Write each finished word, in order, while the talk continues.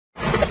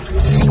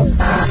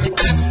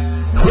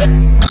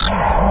Welcome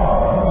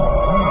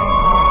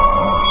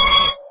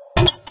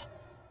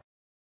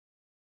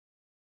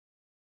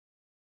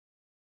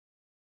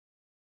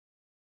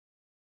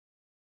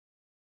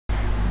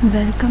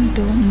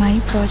to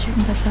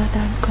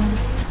myprojectbazaar.com.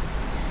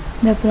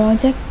 The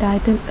project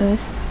title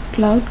is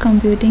Cloud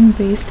Computing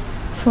Based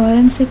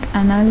Forensic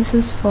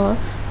Analysis for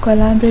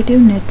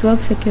Collaborative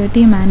Network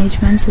Security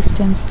Management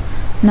Systems.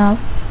 Now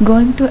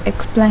going to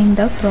explain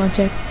the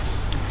project.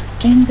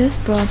 In this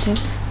project,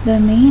 the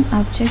main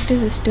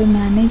objective is to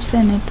manage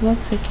the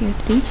network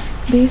security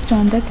based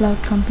on the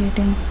cloud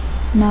computing.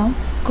 Now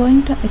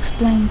going to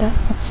explain the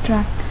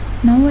abstract.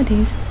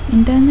 Nowadays,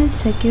 internet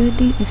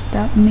security is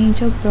the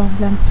major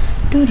problem.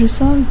 To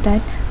resolve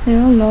that, there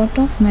are a lot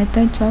of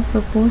methods are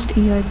proposed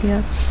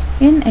earlier.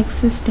 In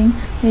existing,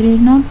 they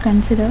did not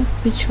consider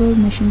virtual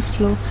machines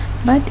flow,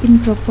 but in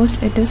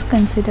proposed it is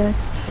considered.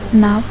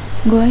 Now,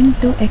 going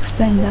to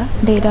explain the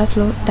data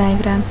flow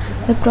diagram.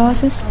 The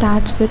process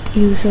starts with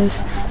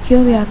users.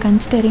 Here we are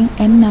considering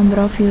n number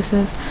of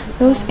users.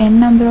 Those n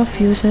number of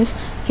users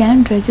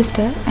can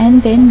register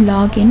and then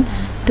log in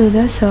to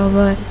the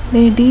server.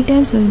 The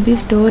details will be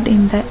stored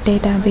in the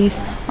database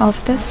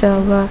of the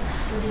server.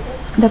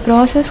 The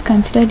process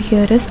considered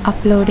here is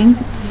uploading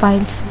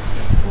files.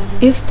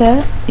 If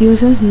the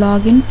users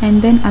log in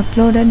and then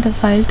uploaded the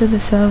file to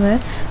the server,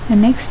 the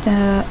next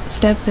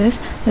step is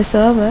the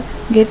server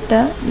get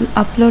the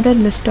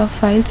uploaded list of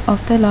files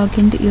of the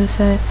logged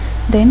user.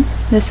 Then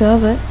the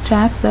server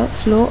track the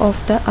flow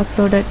of the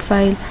uploaded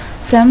file.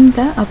 From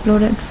the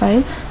uploaded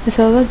file, the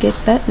server get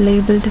the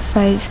labeled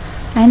files,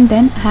 and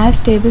then hash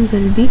table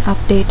will be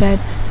updated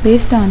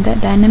based on the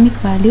dynamic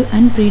value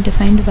and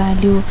predefined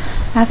value.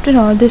 After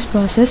all this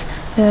process,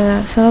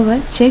 the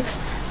server checks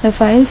the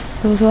files,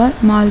 those are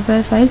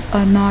malware files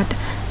or not.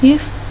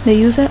 If the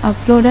user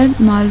uploaded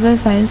malware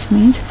files,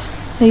 means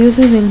the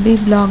user will be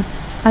blocked,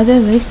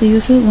 otherwise the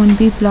user won't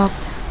be blocked.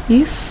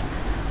 If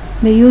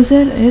the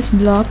user is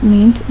blocked,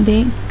 means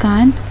they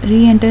can't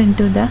re-enter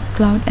into the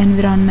cloud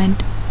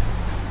environment.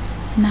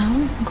 Now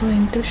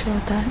going to show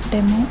the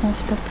demo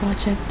of the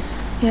project.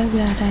 Here we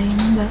are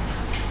in the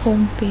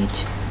home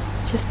page,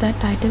 which is the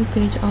title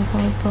page of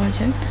our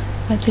project.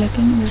 By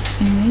clicking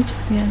this image,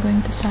 we are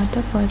going to start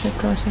the further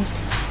process.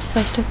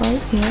 First of all,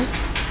 here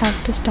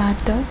have to start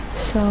the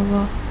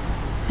server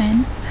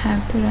and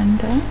have to run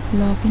the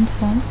login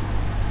form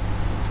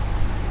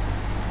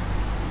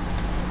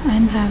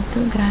and have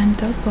to grant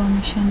the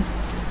permission.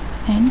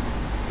 And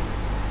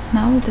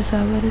now the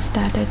server is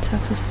started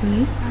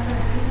successfully.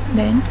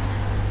 Then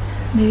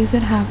the user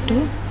have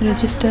to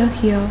register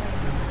here.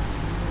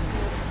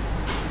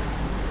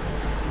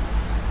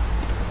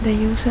 The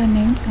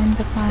username and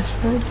the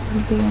password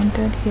will be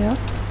entered here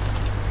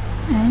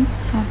and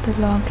have to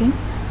log in.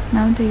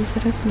 Now the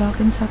user is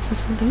logged in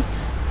successfully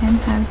and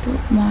have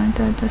to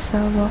monitor the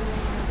server.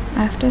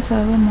 After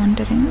server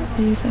monitoring,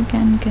 the user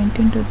can get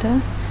into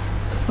the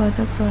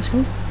further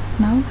process.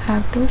 Now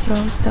have to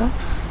browse the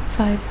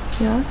file.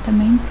 Here the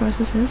main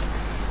process is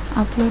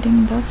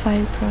uploading the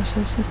file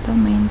process is the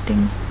main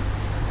thing.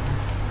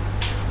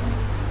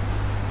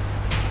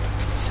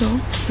 So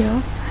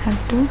here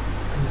have to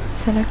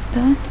select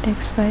the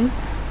text file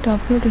to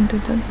upload into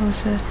the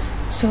browser.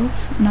 So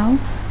now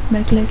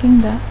by clicking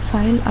the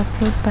file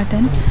upload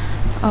button,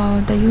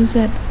 the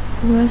user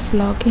who is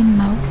logged in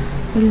now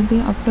will be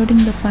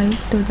uploading the file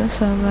to the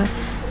server.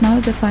 Now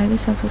the file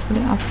is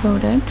successfully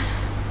uploaded.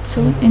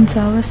 So in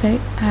server side,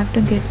 I have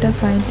to get the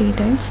file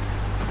details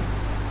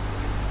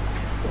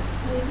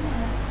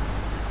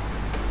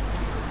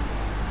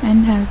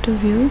and have to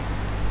view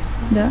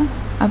the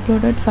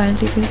uploaded file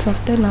details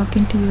of the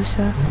login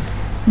user.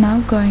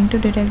 Now going to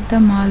detect the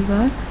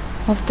malware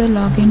of the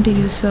login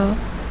user.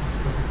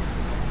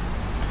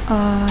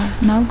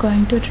 Now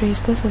going to trace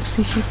the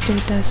suspicious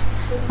status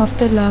of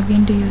the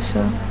login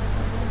user.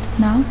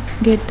 Now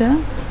get the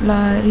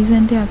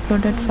recently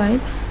uploaded file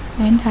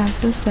and have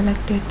to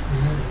select it.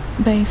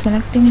 By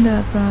selecting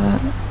the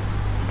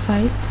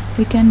file,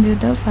 we can view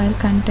the file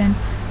content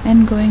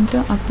and going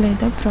to apply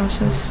the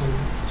process.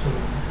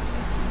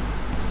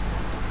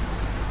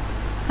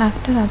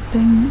 After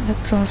applying the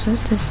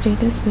process, the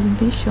status will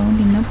be shown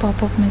in a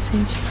pop-up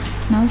message.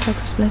 Now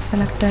successfully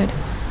selected.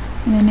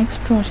 In the next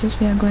process,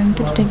 we are going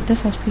to detect the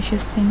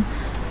suspicious thing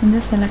in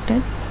the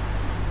selected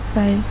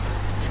file.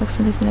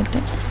 Successfully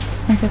selected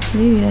and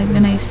successfully we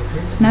recognize.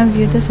 Now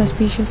view the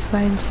suspicious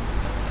files.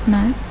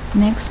 Now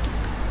next,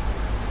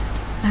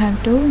 I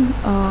have to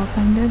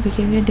find the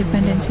behavior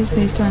dependencies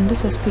based on the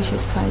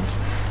suspicious files.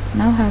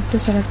 Now have to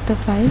select the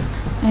file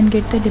and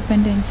get the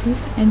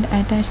dependencies and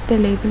attach the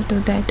label to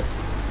that.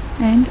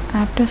 And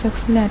after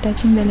successfully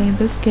attaching the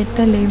labels, get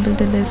the labeled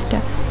list.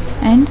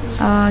 And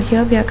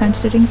here we are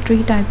considering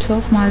 3 types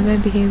of malware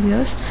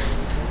behaviors.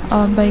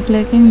 By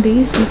clicking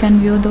these, we can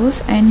view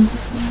those, and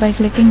by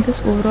clicking this,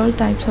 overall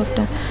types of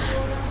the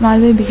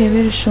malware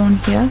behavior is shown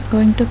here.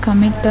 Going to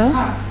commit the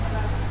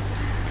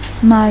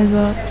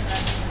malware.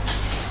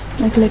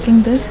 By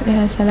clicking this, we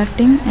are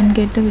selecting and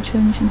get the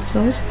virtual machine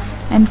source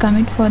and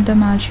commit for the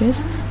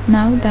malicious.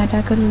 Now the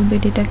attacker will be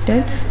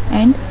detected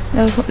and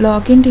the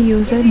login to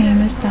user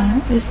name is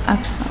done,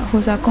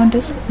 whose account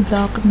is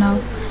blocked now.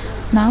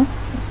 Now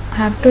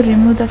have to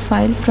remove the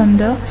file from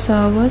the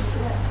server's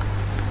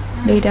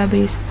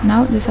database.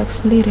 Now this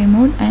successfully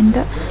removed, and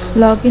the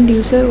login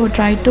user who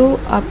tried to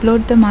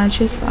upload the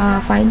malicious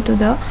file to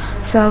the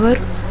server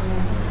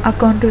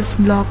account is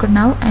blocked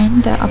now,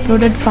 and the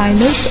uploaded file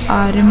is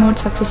removed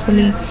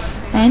successfully.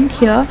 And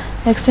here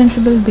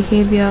extensible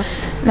behavior,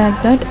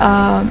 like that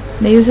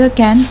the user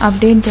can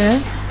update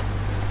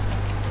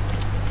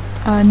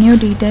the new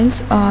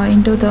details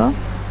into the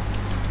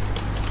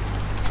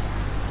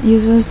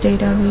user's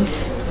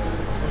database.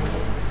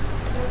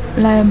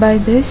 By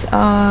this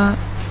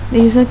the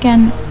user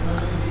can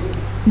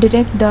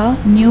detect the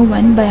new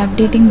one by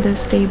updating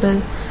this table.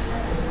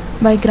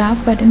 By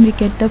graph button, we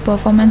get the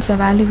performance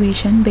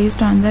evaluation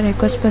based on the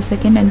request per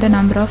second and the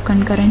number of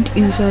concurrent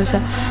users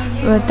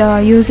with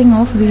using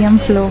of VM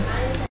flow.